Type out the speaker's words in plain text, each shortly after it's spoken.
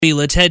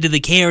Let's head to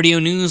the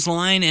KRDO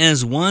Newsline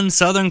as one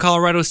Southern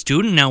Colorado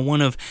student, now one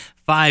of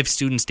 5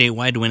 students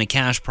statewide to win a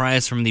cash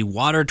prize from the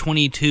Water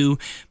 22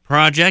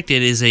 project.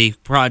 It is a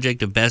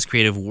project of best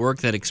creative work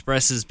that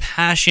expresses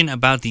passion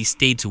about the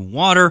state's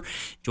water.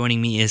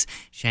 Joining me is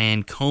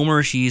Cheyenne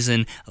Comer. She's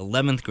an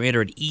 11th grader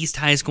at East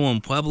High School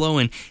in Pueblo.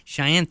 And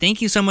Cheyenne, thank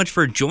you so much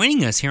for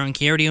joining us here on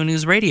KRDO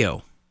News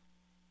Radio.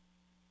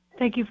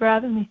 Thank you for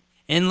having me.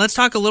 And let's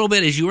talk a little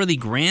bit, as you are the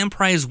grand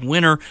prize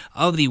winner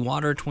of the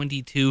Water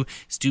 22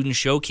 Student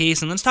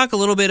Showcase, and let's talk a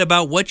little bit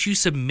about what you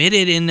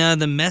submitted and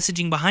the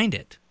messaging behind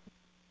it.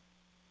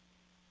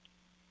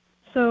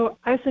 So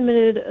I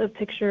submitted a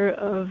picture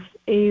of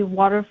a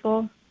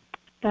waterfall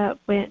that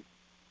went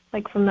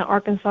from the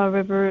Arkansas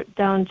River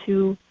down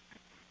to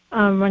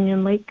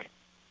Runyon Lake.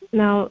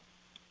 Now,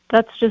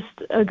 that's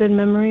just a good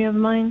memory of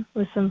mine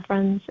with some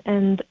friends,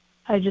 and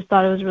I just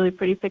thought it was a really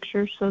pretty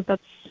picture, so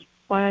that's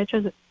why I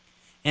chose it.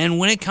 And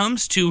when it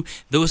comes to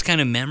those kind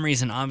of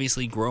memories and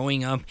obviously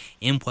growing up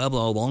in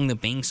Pueblo along the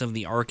banks of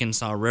the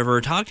Arkansas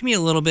River, talk to me a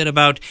little bit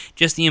about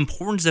just the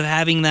importance of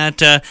having that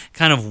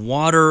kind of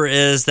water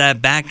as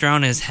that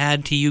background has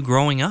had to you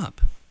growing up.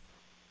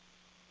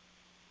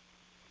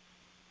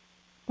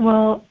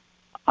 Well,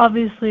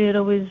 obviously it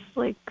always,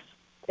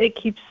 it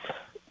keeps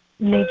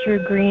nature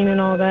green and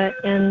all that,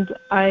 and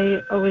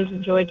I always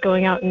enjoyed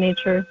going out in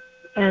nature,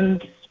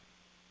 and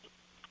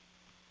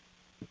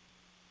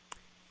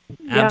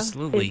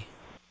absolutely.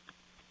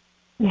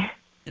 Yeah.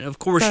 And of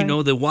course,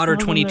 the Water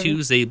 22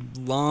 is a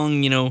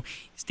long,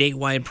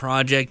 statewide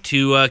project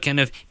to kind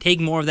of take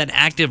more of that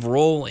active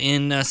role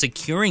in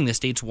securing the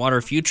state's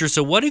water future.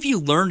 So what have you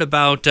learned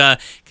about kind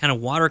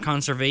of water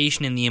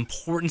conservation and the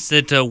importance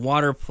that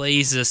water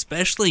plays,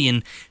 especially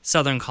in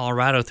southern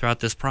Colorado, throughout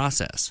this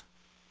process?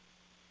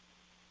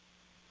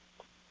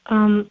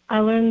 I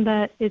learned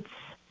that it's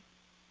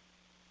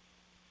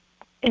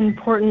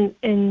important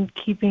in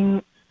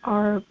keeping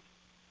our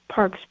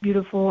parks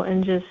beautiful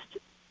and just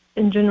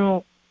in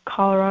general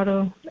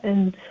Colorado,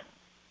 and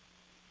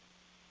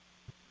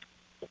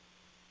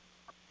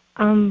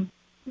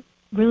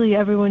really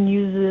everyone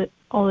uses it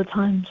all the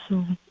time,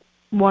 so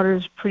water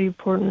is pretty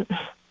important.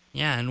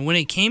 Yeah, and when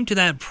it came to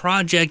that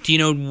project,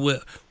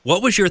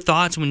 what was your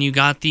thoughts when you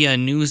got the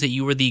news that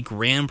you were the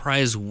grand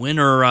prize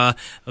winner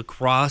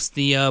across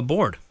the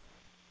board?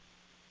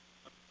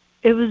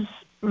 It was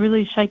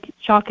really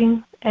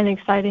shocking and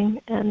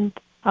exciting, and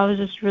I was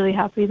just really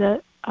happy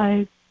that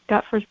I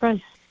got first prize.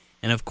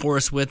 And of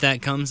course, with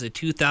that comes a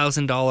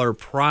 $2,000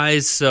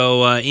 prize.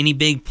 So any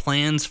big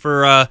plans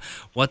for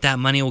what that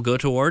money will go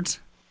towards?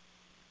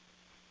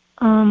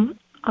 I'm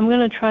going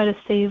to try to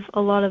save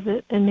a lot of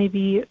it and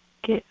maybe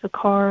get a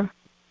car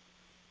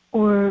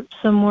or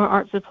some more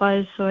art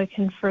supplies so I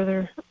can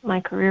further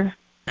my career.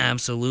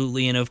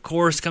 Absolutely. And of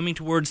course, coming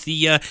towards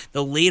the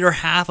later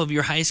half of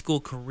your high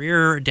school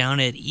career down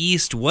at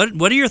East, what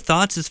are your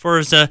thoughts as far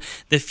as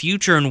the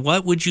future, and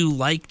what would you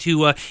like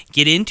to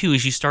get into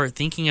as you start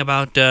thinking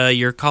about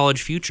your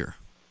college future?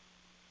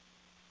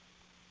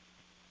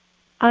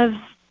 I've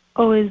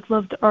always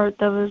loved art.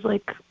 That was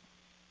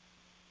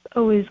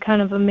always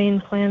kind of a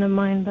main plan of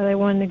mine, that I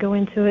wanted to go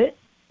into it.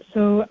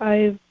 So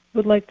I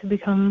would like to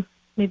become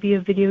maybe a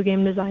video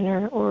game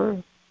designer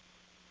or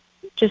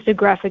just a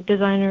graphic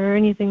designer or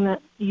anything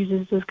that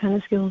uses those kind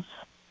of skills.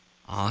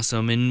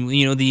 Awesome. And,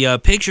 the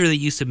picture that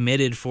you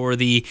submitted for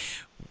the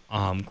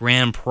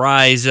grand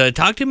prize,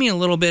 talk to me a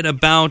little bit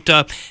about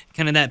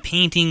kind of that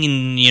painting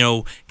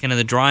and, kind of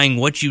the drawing,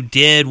 what you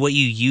did, what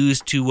you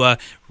used to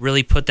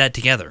really put that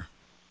together.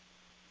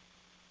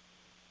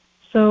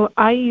 So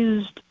I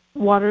used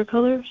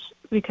watercolors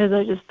because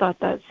I just thought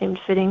that seemed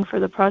fitting for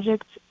the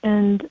project.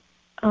 And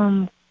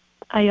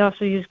I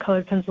also used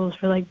colored pencils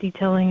for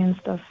detailing and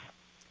stuff,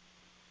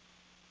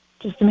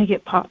 just to make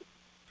it pop.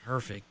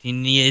 Perfect.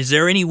 And is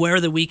there anywhere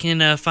that we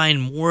can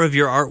find more of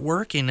your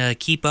artwork and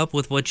keep up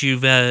with what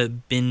you've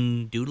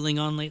been doodling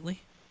on lately?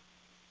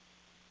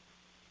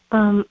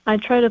 I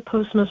try to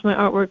post most of my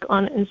artwork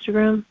on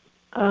Instagram.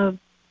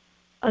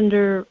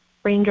 Under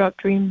Raindrop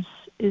Dreams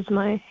is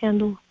my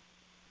handle.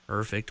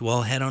 Perfect.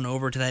 Well, head on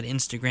over to that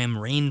Instagram,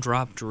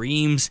 Raindrop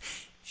Dreams.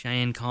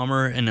 Cheyenne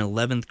Comer, an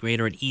 11th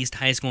grader at East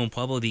High School in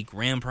Pueblo, the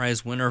grand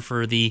prize winner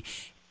for the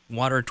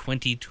Water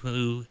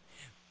 22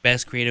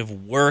 Best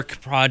Creative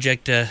Work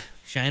project.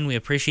 Cheyenne, we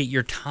appreciate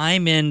your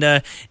time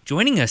and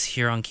joining us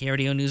here on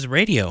KRDO News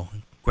Radio.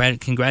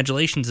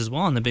 Congratulations as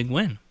well on the big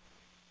win.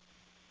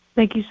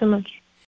 Thank you so much.